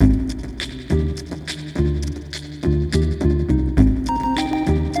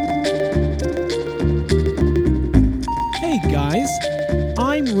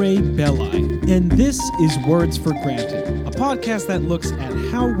Ray Belli, and this is Words for Granted, a podcast that looks at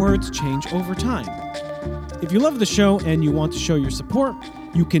how words change over time. If you love the show and you want to show your support,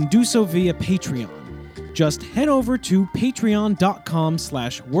 you can do so via Patreon. Just head over to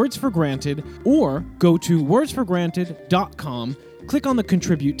patreon.com/wordsforgranted or go to wordsforgranted.com, click on the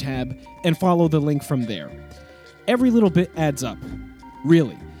Contribute tab, and follow the link from there. Every little bit adds up.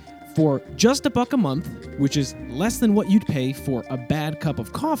 Really. For just $1 a month, which is less than what you'd pay for a bad cup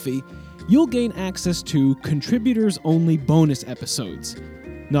of coffee, you'll gain access to contributors-only bonus episodes.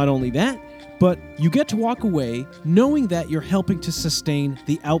 Not only that, but you get to walk away knowing that you're helping to sustain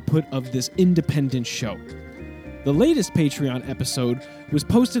the output of this independent show. The latest Patreon episode was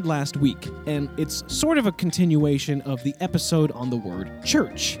posted last week, and it's sort of a continuation of the episode on the word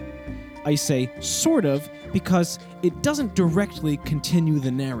church. I say sort of because it doesn't directly continue the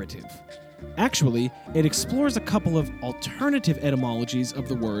narrative. Actually, it explores a couple of alternative etymologies of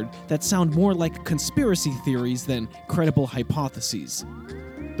the word that sound more like conspiracy theories than credible hypotheses.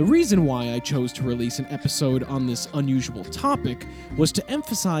 The reason why I chose to release an episode on this unusual topic was to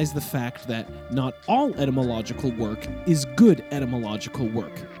emphasize the fact that not all etymological work is good etymological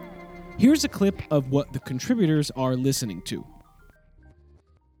work. Here's a clip of what the contributors are listening to.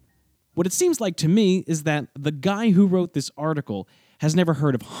 What it seems like to me is that the guy who wrote this article has never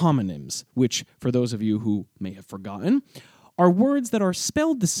heard of homonyms, which, for those of you who may have forgotten, are words that are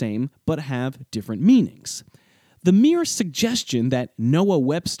spelled the same but have different meanings. The mere suggestion that Noah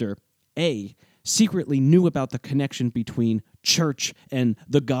Webster, A, secretly knew about the connection between church and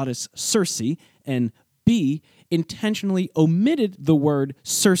the goddess Circe, and B, intentionally omitted the word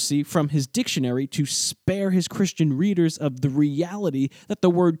Circe from his dictionary to spare his Christian readers of the reality that the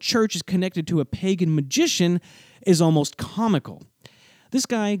word church is connected to a pagan magician is almost comical. This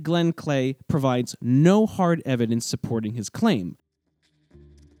guy, Glenn Clay, provides no hard evidence supporting his claim.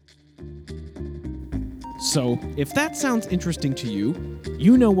 So, if that sounds interesting to you,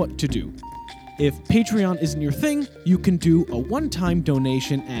 you know what to do. If Patreon isn't your thing, you can do a one-time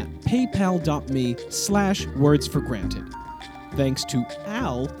donation at paypal.me/wordsforgranted. Thanks to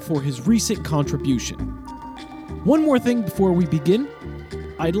Al for his recent contribution. One more thing before we begin.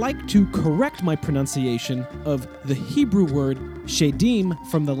 I'd like to correct my pronunciation of the Hebrew word shedim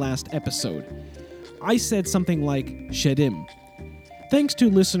from the last episode. I said something like shedim. Thanks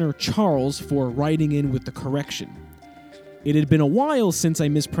to listener Charles for writing in with the correction. It had been a while since I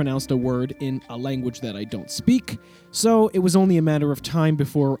mispronounced a word in a language that I don't speak, so it was only a matter of time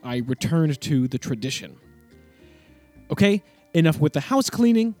before I returned to the tradition. Okay, enough with the house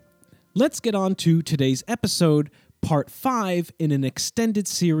cleaning. Let's get on to today's episode, part 5 in an extended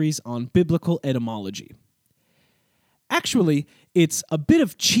series on biblical etymology. Actually, it's a bit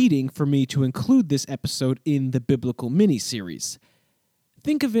of cheating for me to include this episode in the biblical mini-series.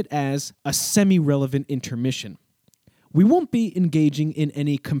 Think of it as a semi-relevant intermission. We won't be engaging in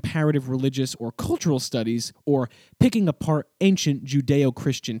any comparative religious or cultural studies or picking apart ancient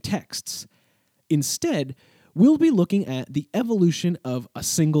Judeo-Christian texts. Instead, we'll be looking at the evolution of a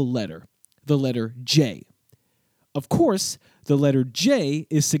single letter, the letter J. Of course, the letter J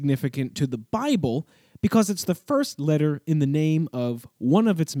is significant to the Bible because it's the first letter in the name of one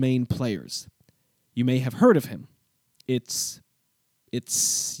of its main players. You may have heard of him. It's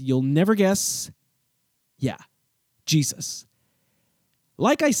you'll never guess. Yeah. Jesus.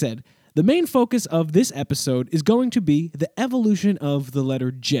 Like I said, the main focus of this episode is going to be the evolution of the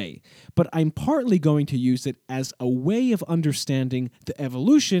letter J, but I'm partly going to use it as a way of understanding the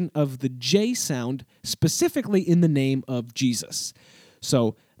evolution of the J sound specifically in the name of Jesus.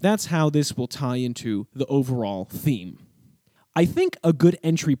 So that's how this will tie into the overall theme. I think a good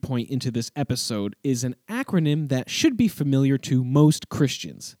entry point into this episode is an acronym that should be familiar to most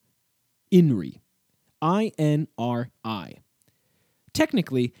Christians. INRI. INRI.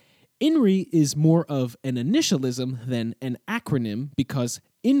 Technically, INRI is more of an initialism than an acronym because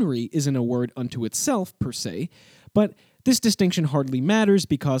INRI isn't a word unto itself per se, but this distinction hardly matters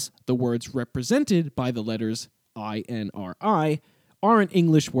because the words represented by the letters INRI aren't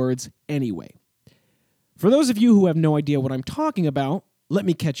English words anyway. For those of you who have no idea what I'm talking about, let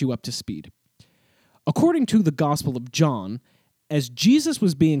me catch you up to speed. According to the Gospel of John, as Jesus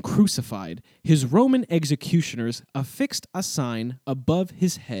was being crucified, his Roman executioners affixed a sign above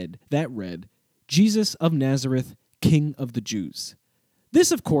his head that read, Jesus of Nazareth, King of the Jews.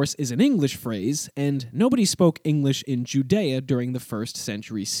 This, of course, is an English phrase, and nobody spoke English in Judea during the 1st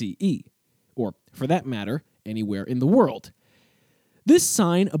century CE, or, for that matter, anywhere in the world. This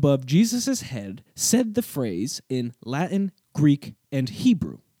sign above Jesus' head said the phrase in Latin, Greek, and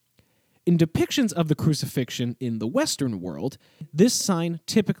Hebrew. In depictions of the crucifixion in the Western world, this sign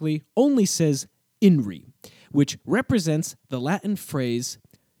typically only says INRI, which represents the Latin phrase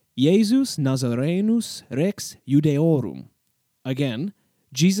Jesus Nazarenus Rex Judeorum. Again,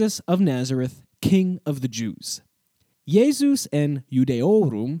 Jesus of Nazareth, King of the Jews. Jesus and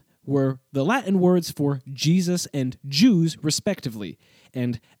Judeorum were the Latin words for Jesus and Jews, respectively,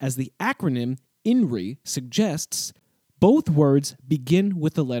 and as the acronym INRI suggests, both words begin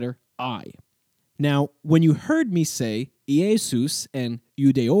with the letter I. Now, when you heard me say Jesus and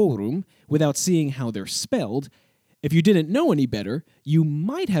Judeorum without seeing how they're spelled, if you didn't know any better, you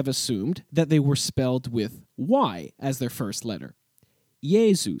might have assumed that they were spelled with Y as their first letter.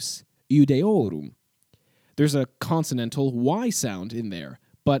 Jesus, Judeorum. There's a consonantal Y sound in there,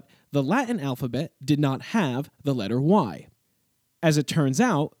 but the Latin alphabet did not have the letter Y. As it turns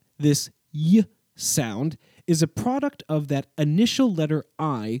out, this Y sound is a product of that initial letter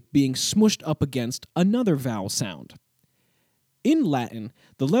I being smushed up against another vowel sound. In Latin,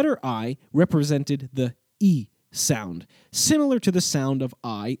 the letter I represented the E sound, similar to the sound of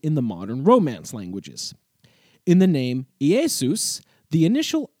I in the modern Romance languages. In the name Jesus, the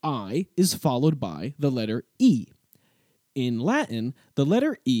initial I is followed by the letter E. In Latin, the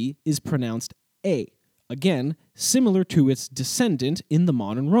letter E is pronounced A, again, similar to its descendant in the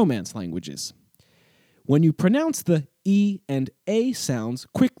modern Romance languages. When you pronounce the E and A sounds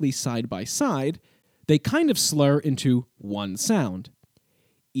quickly side by side, they kind of slur into one sound.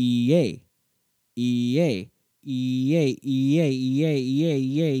 E-A, E-A, E-A, E-A, E-A, E-A,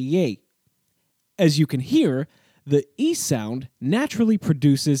 E-A, E-A. As you can hear, the E sound naturally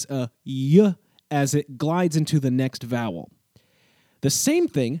produces a Y as it glides into the next vowel. The same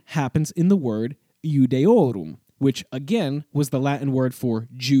thing happens in the word Judeorum, which again was the Latin word for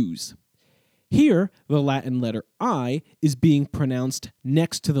Jews. Here, the Latin letter I is being pronounced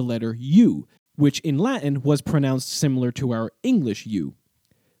next to the letter U, which in Latin was pronounced similar to our English U.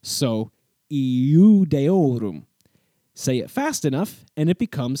 So, Iudeorum. Say it fast enough, and it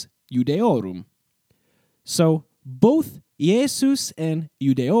becomes Judeorum. So, both Jesus and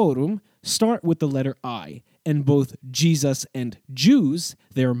Judeorum start with the letter I, and both Jesus and Jews,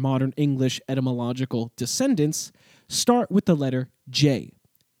 their modern English etymological descendants, start with the letter J.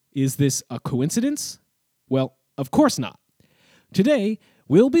 Is this a coincidence? Well, of course not. Today,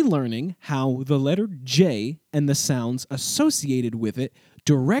 we'll be learning how the letter J and the sounds associated with it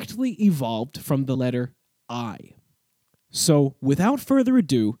directly evolved from the letter I. So, without further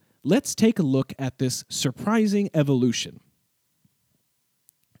ado, let's take a look at this surprising evolution.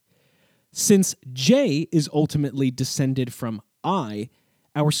 Since J is ultimately descended from I,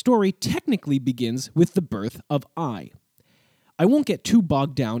 our story technically begins with the birth of I. I won't get too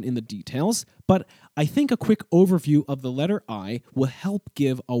bogged down in the details, but I think a quick overview of the letter I will help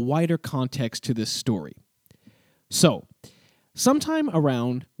give a wider context to this story. So, sometime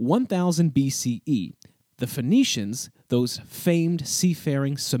around 1000 BCE, the Phoenicians, those famed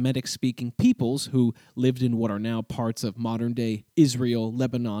seafaring Semitic-speaking peoples who lived in what are now parts of modern-day Israel,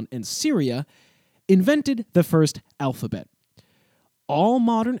 Lebanon, and Syria, invented the first alphabet. All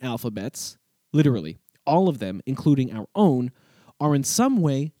modern alphabets, literally all of them, including our own, are in some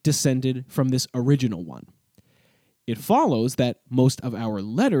way descended from this original one. It follows that most of our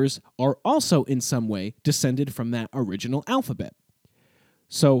letters are also in some way descended from that original alphabet.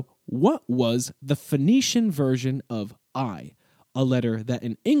 So, what was the Phoenician version of I, a letter that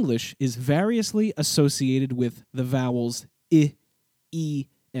in English is variously associated with the vowels I, E,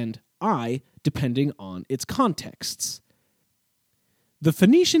 and I, depending on its contexts? The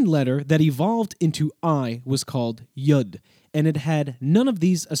Phoenician letter that evolved into I was called Yud, and it had none of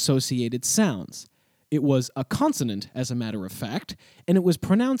these associated sounds. It was a consonant, as a matter of fact, and it was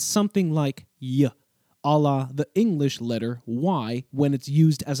pronounced something like Y, a la the English letter Y when it's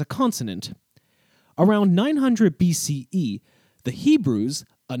used as a consonant. Around 900 BCE, the Hebrews,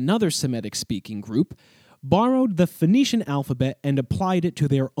 another Semitic-speaking group, borrowed the Phoenician alphabet and applied it to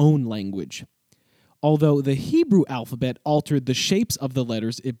their own language. Although the Hebrew alphabet altered the shapes of the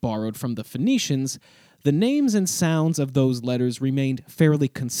letters it borrowed from the Phoenicians, the names and sounds of those letters remained fairly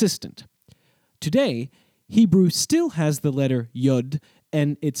consistent. Today, Hebrew still has the letter Yod,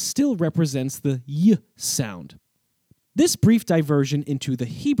 and it still represents the Y sound. This brief diversion into the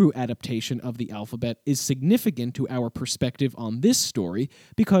Hebrew adaptation of the alphabet is significant to our perspective on this story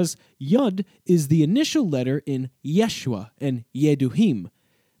because Yod is the initial letter in Yeshua and Yeduhim,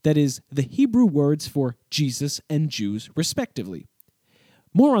 that is, the Hebrew words for Jesus and Jews, respectively.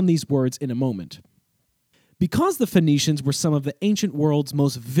 More on these words in a moment. Because the Phoenicians were some of the ancient world's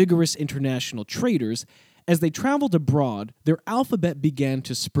most vigorous international traders, as they traveled abroad, their alphabet began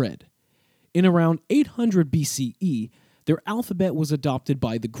to spread. In around 800 BCE, their alphabet was adopted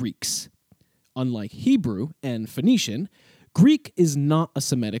by the Greeks. Unlike Hebrew and Phoenician, Greek is not a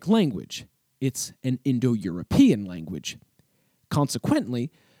Semitic language. It's an Indo-European language. Consequently,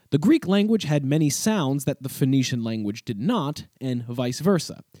 the Greek language had many sounds that the Phoenician language did not, and vice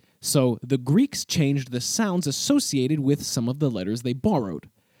versa. So the Greeks changed the sounds associated with some of the letters they borrowed.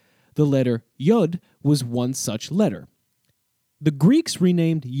 The letter Yod was one such letter. The Greeks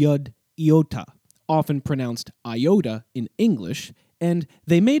renamed Yod Iota, often pronounced iota in English, and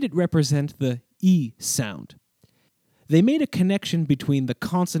they made it represent the E sound. They made a connection between the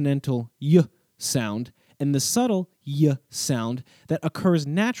consonantal Y sound and the subtle Y sound that occurs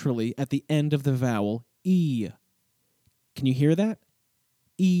naturally at the end of the vowel E. Can you hear that?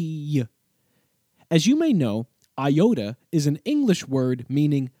 E. As you may know, iota is an English word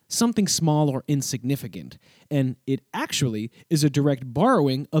meaning something small or insignificant, and it actually is a direct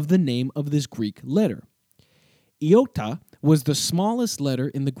borrowing of the name of this Greek letter. Iota was the smallest letter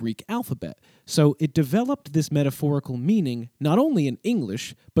in the Greek alphabet, so it developed this metaphorical meaning not only in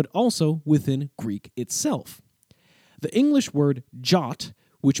English, but also within Greek itself. The English word jot,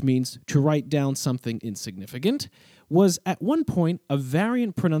 which means to write down something insignificant, was at one point a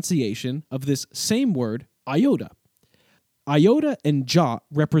variant pronunciation of this same word, iota. Iota and jot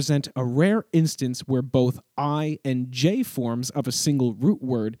represent a rare instance where both I and J forms of a single root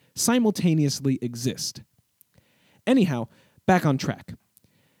word simultaneously exist. Anyhow, back on track.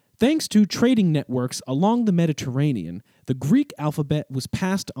 Thanks to trading networks along the Mediterranean, the Greek alphabet was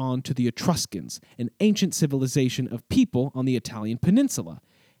passed on to the Etruscans, an ancient civilization of people on the Italian peninsula.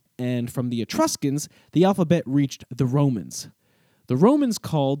 And from the Etruscans, the alphabet reached the Romans. The Romans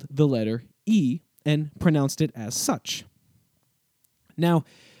called the letter E and pronounced it as such. Now,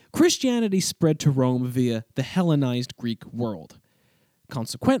 Christianity spread to Rome via the Hellenized Greek world.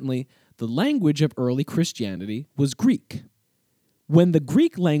 Consequently, the language of early Christianity was Greek. When the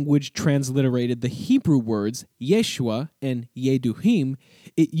Greek language transliterated the Hebrew words Yeshua and Yeduhim,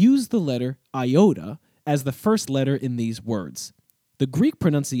 it used the letter iota as the first letter in these words. The Greek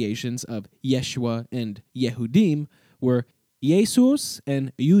pronunciations of Yeshua and Yehudim were Jesus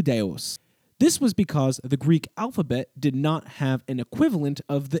and Judeos. This was because the Greek alphabet did not have an equivalent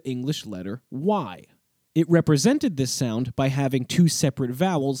of the English letter Y. It represented this sound by having two separate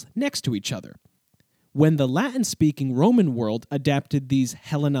vowels next to each other. When the Latin-speaking Roman world adapted these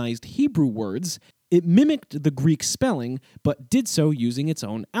Hellenized Hebrew words, it mimicked the Greek spelling, but did so using its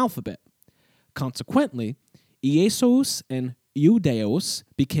own alphabet. Consequently, Iesos and Iudeos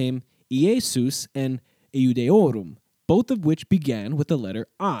became Iesus and Iudeorum, both of which began with the letter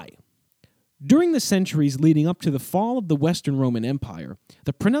I. During the centuries leading up to the fall of the Western Roman Empire,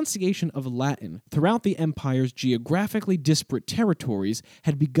 the pronunciation of Latin throughout the empire's geographically disparate territories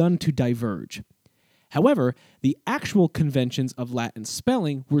had begun to diverge. However, the actual conventions of Latin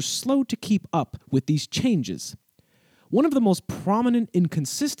spelling were slow to keep up with these changes. One of the most prominent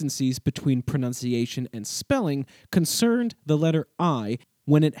inconsistencies between pronunciation and spelling concerned the letter I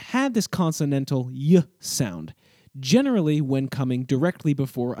when it had this consonantal Y sound, generally when coming directly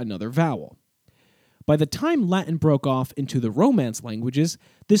before another vowel. By the time Latin broke off into the Romance languages,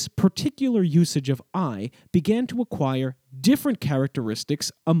 this particular usage of I began to acquire different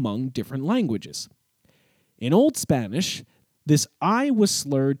characteristics among different languages. In Old Spanish, this I was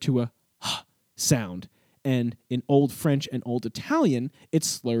slurred to a h sound, and in Old French and Old Italian, it's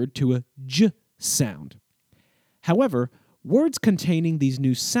slurred to a j sound. However, words containing these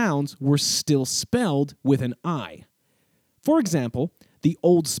new sounds were still spelled with an I. For example, the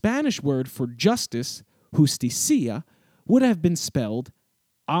Old Spanish word for justice, justicia, would have been spelled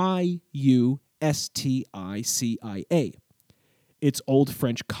I-U-S-T-I-C-I-A. Its Old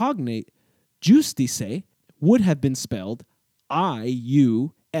French cognate, justice, would have been spelled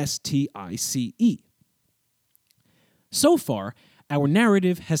I-U-S-T-I-C-E. So far, our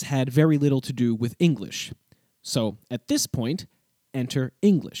narrative has had very little to do with English. So, at this point, enter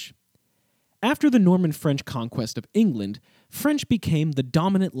English. After the Norman French conquest of England, French became the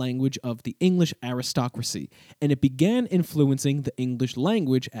dominant language of the English aristocracy, and it began influencing the English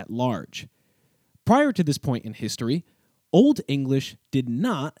language at large. Prior to this point in history, Old English did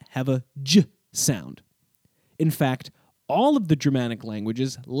not have a j sound. In fact, all of the Germanic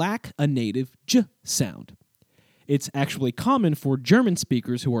languages lack a native j sound. It's actually common for German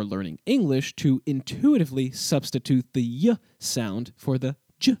speakers who are learning English to intuitively substitute the y sound for the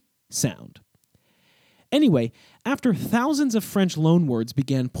j sound. Anyway, after thousands of French loanwords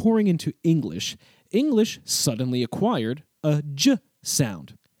began pouring into English, English suddenly acquired a j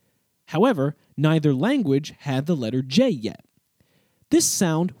sound. However, neither language had the letter J yet. this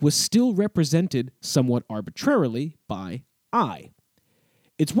sound was still represented somewhat arbitrarily by I.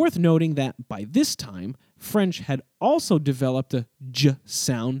 It's worth noting that by this time, French had also developed a J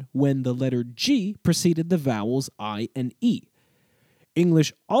sound when the letter G preceded the vowels I and E.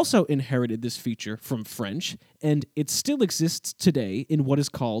 English also inherited this feature from French, and it still exists today in what is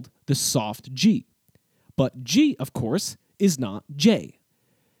called the soft G. But G, of course, is not J.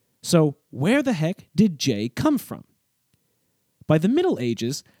 So where the heck did J come from? By the Middle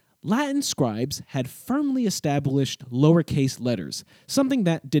Ages, Latin scribes had firmly established lowercase letters, something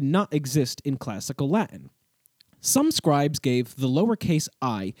that did not exist in classical Latin. Some scribes gave the lowercase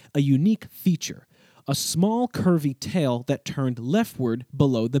I a unique feature, a small curvy tail that turned leftward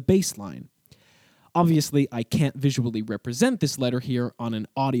below the baseline. Obviously, I can't visually represent this letter here on an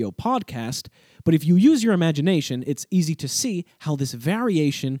audio podcast, but if you use your imagination, it's easy to see how this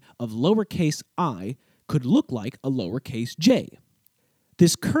variation of lowercase I could look like a lowercase j.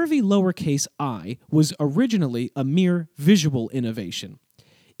 This curvy lowercase I was originally a mere visual innovation.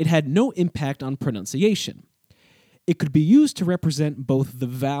 It had no impact on pronunciation. It could be used to represent both the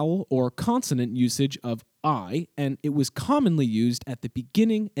vowel or consonant usage of I, and it was commonly used at the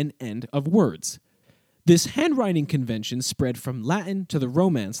beginning and end of words. This handwriting convention spread from Latin to the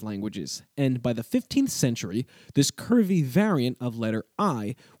Romance languages, and by the 15th century, this curvy variant of letter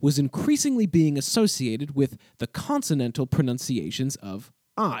I was increasingly being associated with the consonantal pronunciations of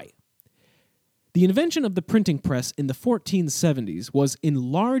I. The invention of the printing press in the 1470s was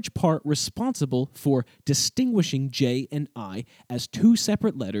in large part responsible for distinguishing J and I as two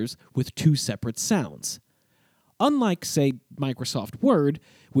separate letters with two separate sounds. Unlike, say, Microsoft Word,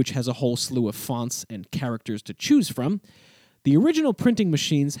 which has a whole slew of fonts and characters to choose from, the original printing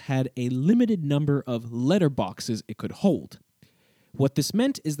machines had a limited number of letter boxes it could hold. What this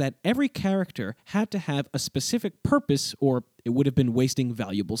meant is that every character had to have a specific purpose, or it would have been wasting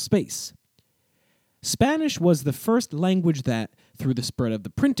valuable space. Spanish was the first language that, through the spread of the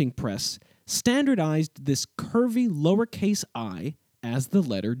printing press, standardized this curvy lowercase I as the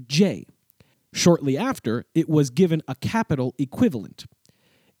letter J. Shortly after, it was given a capital equivalent.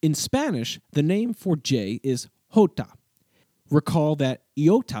 In Spanish, the name for J is jota. Recall that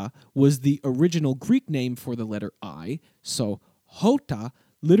iota was the original Greek name for the letter I, so jota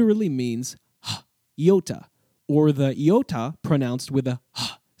literally means iota, or the iota pronounced with a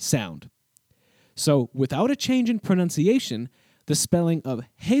sound. So, without a change in pronunciation, the spelling of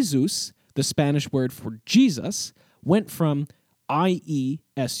Jesus, the Spanish word for Jesus, went from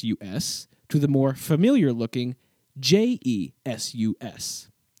I-E-S-U-S to the more familiar-looking J-E-S-U-S.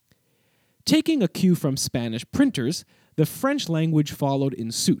 Taking a cue from Spanish printers, the French language followed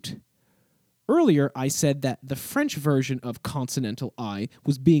in suit. Earlier, I said that the French version of consonantal I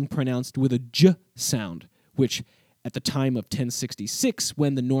was being pronounced with a J sound, which, at the time of 1066,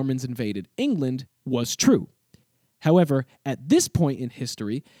 when the Normans invaded England, was true. However, at this point in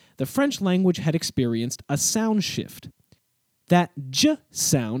history, the French language had experienced a sound shift. That J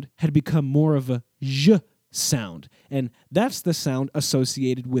sound had become more of a J sound, and that's the sound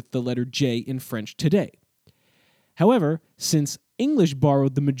associated with the letter J in French today. However, since English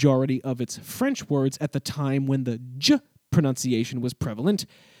borrowed the majority of its French words at the time when the J pronunciation was prevalent,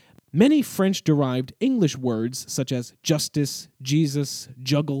 many French-derived English words, such as justice, Jesus,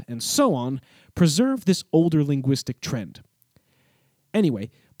 juggle, and so on, preserve this older linguistic trend. Anyway,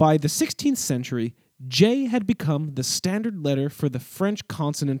 by the 16th century, J had become the standard letter for the French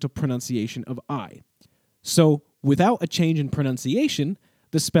consonantal pronunciation of I. So, without a change in pronunciation,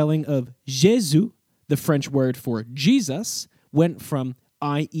 the spelling of Jésus, the French word for Jesus, went from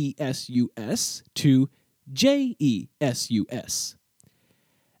I-E-S-U-S to J-E-S-U-S.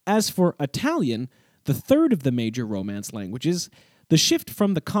 As for Italian, the third of the major Romance languages, the shift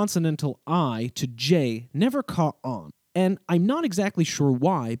from the consonantal I to J never caught on. And I'm not exactly sure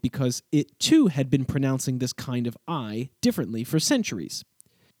why, because it too had been pronouncing this kind of I differently for centuries.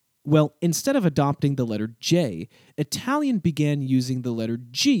 Well, instead of adopting the letter J, Italian began using the letter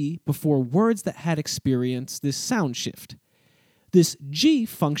G before words that had experienced this sound shift. This G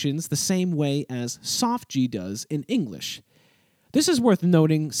functions the same way as soft G does in English. This is worth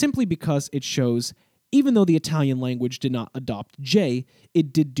noting simply because it shows, even though the Italian language did not adopt J,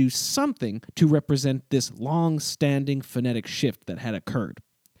 it did do something to represent this long-standing phonetic shift that had occurred.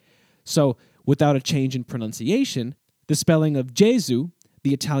 So, without a change in pronunciation, the spelling of Gesù,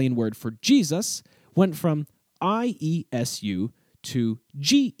 the Italian word for Jesus, went from I-E-S-U to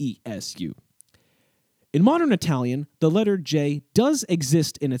G-E-S-U. In modern Italian, the letter J does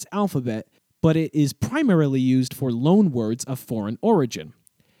exist in its alphabet, but it is primarily used for loan words of foreign origin.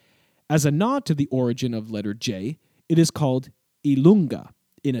 As a nod to the origin of letter J, it is called illunga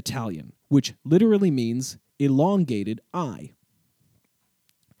in Italian, which literally means elongated eye.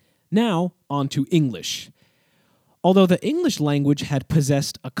 Now, on to English. Although the English language had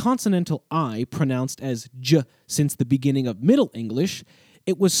possessed a consonantal I pronounced as j since the beginning of Middle English,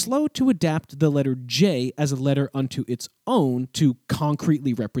 it was slow to adapt the letter J as a letter unto its own to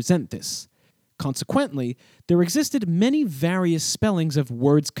concretely represent this. Consequently, there existed many various spellings of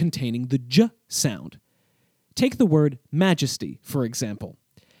words containing the j sound. Take the word majesty, for example.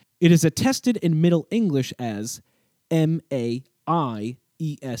 It is attested in Middle English as maistie,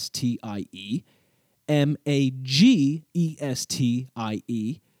 magestie,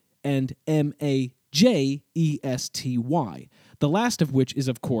 and majesty, the last of which is,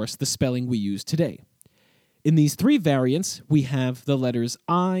 of course, the spelling we use today. In these three variants, we have the letters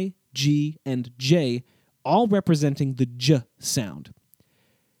I, G, and J, all representing the j sound.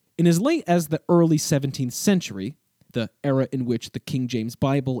 In as late as the early 17th century, the era in which the King James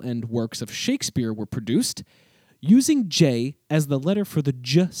Bible and works of Shakespeare were produced, using J as the letter for the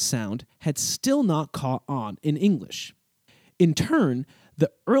j sound had still not caught on in English. In turn,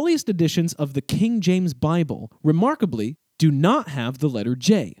 the earliest editions of the King James Bible, remarkably, do not have the letter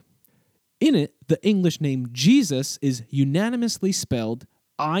J. In it, the English name Jesus is unanimously spelled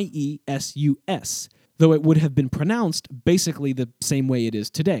I-E-S-U-S, though it would have been pronounced basically the same way it is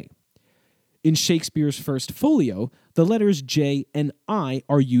today. In Shakespeare's First Folio, the letters J and I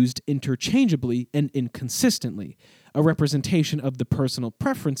are used interchangeably and inconsistently, a representation of the personal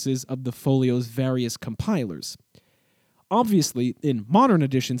preferences of the folio's various compilers. Obviously, in modern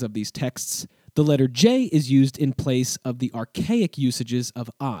editions of these texts, the letter J is used in place of the archaic usages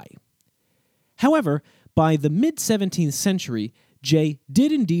of I. However, by the mid-17th century, J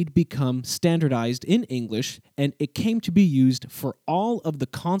did indeed become standardized in English, and it came to be used for all of the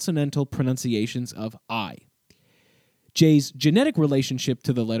consonantal pronunciations of I. J's genetic relationship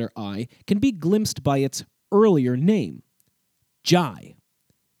to the letter I can be glimpsed by its earlier name, Jai.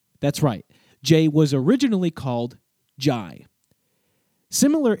 That's right, J was originally called Jai.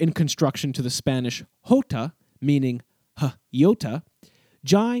 Similar in construction to the Spanish jota, meaning h-yota,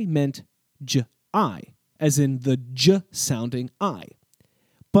 Jai meant j-I, as in the j-sounding I.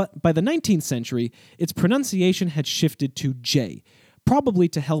 But by the 19th century, its pronunciation had shifted to J, probably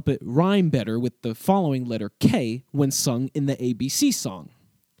to help it rhyme better with the following letter K when sung in the ABC song.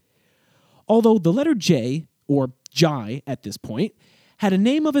 Although the letter J, or Jai at this point, had a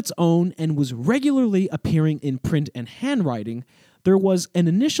name of its own and was regularly appearing in print and handwriting, there was an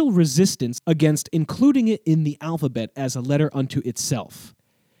initial resistance against including it in the alphabet as a letter unto itself.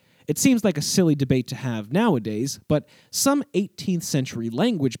 It seems like a silly debate to have nowadays, but some 18th century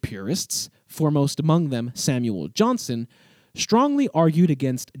language purists, foremost among them Samuel Johnson, strongly argued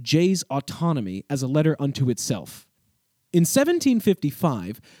against J's autonomy as a letter unto itself. In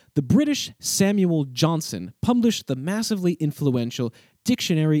 1755, the British Samuel Johnson published the massively influential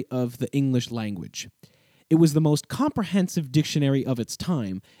Dictionary of the English Language. It was the most comprehensive dictionary of its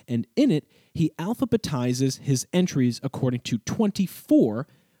time, and in it, he alphabetizes his entries according to 24,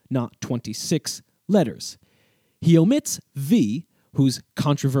 not 26, letters. He omits V, whose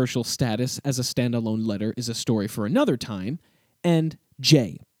controversial status as a standalone letter is a story for another time, and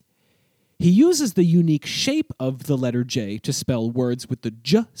J. He uses the unique shape of the letter J to spell words with the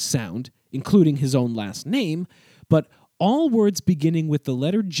J sound, including his own last name, but all words beginning with the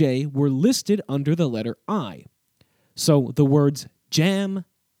letter J were listed under the letter I. So the words jam,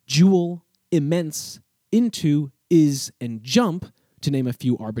 jewel, immense, into, is, and jump, to name a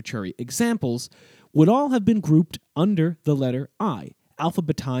few arbitrary examples, would all have been grouped under the letter I,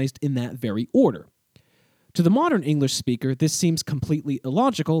 alphabetized in that very order. To the modern English speaker, this seems completely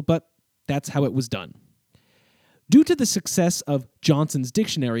illogical, but that's how it was done. Due to the success of Johnson's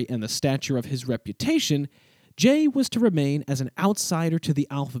dictionary and the stature of his reputation, J was to remain as an outsider to the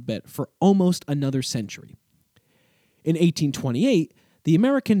alphabet for almost another century. In 1828, the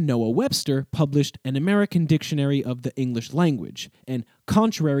American Noah Webster published an American Dictionary of the English Language, and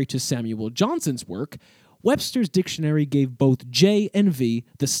contrary to Samuel Johnson's work, Webster's dictionary gave both J and V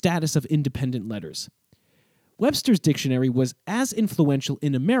the status of independent letters. Webster's dictionary was as influential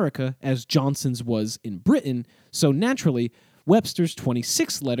in America as Johnson's was in Britain, so naturally, Webster's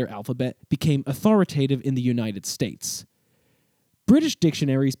 26-letter alphabet became authoritative in the United States. British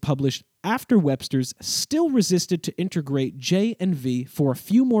dictionaries published after Webster's still resisted to integrate J and V for a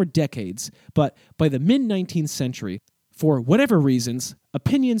few more decades, but by the mid-19th century, for whatever reasons,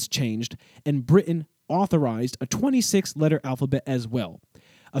 opinions changed, and Britain authorized a 26-letter alphabet as well,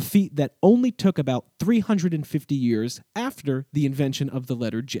 a feat that only took about 350 years after the invention of the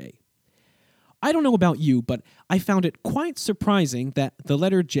letter J. I don't know about you, but I found it quite surprising that the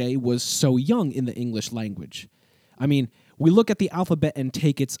letter J was so young in the English language. I mean, we look at the alphabet and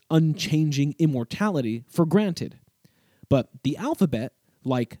take its unchanging immortality for granted. But the alphabet,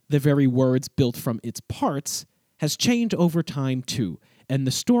 like the very words built from its parts, has changed over time too, and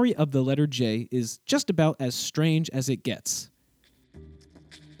the story of the letter J is just about as strange as it gets.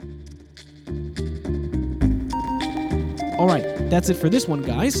 Alright, that's it for this one,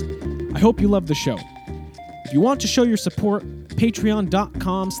 guys. I hope you love the show. If you want to show your support,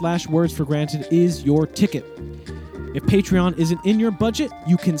 patreon.com/wordsforgranted is your ticket. If Patreon isn't in your budget,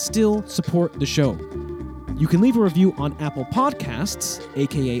 you can still support the show. You can leave a review on Apple Podcasts,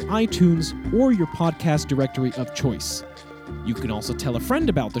 aka iTunes, or your podcast directory of choice. You can also tell a friend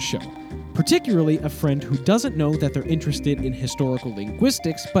about the show, particularly a friend who doesn't know that they're interested in historical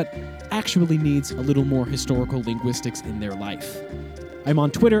linguistics, but actually needs a little more historical linguistics in their life. I'm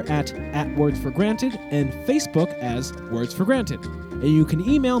on Twitter at @WordsForGranted and Facebook as Words for Granted. And you can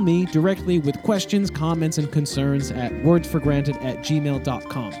email me directly with questions, comments, and concerns at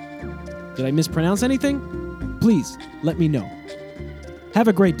wordsforgranted@gmail.com. Did I mispronounce anything? Please let me know. Have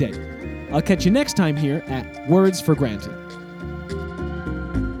a great day. I'll catch you next time here at Words for Granted.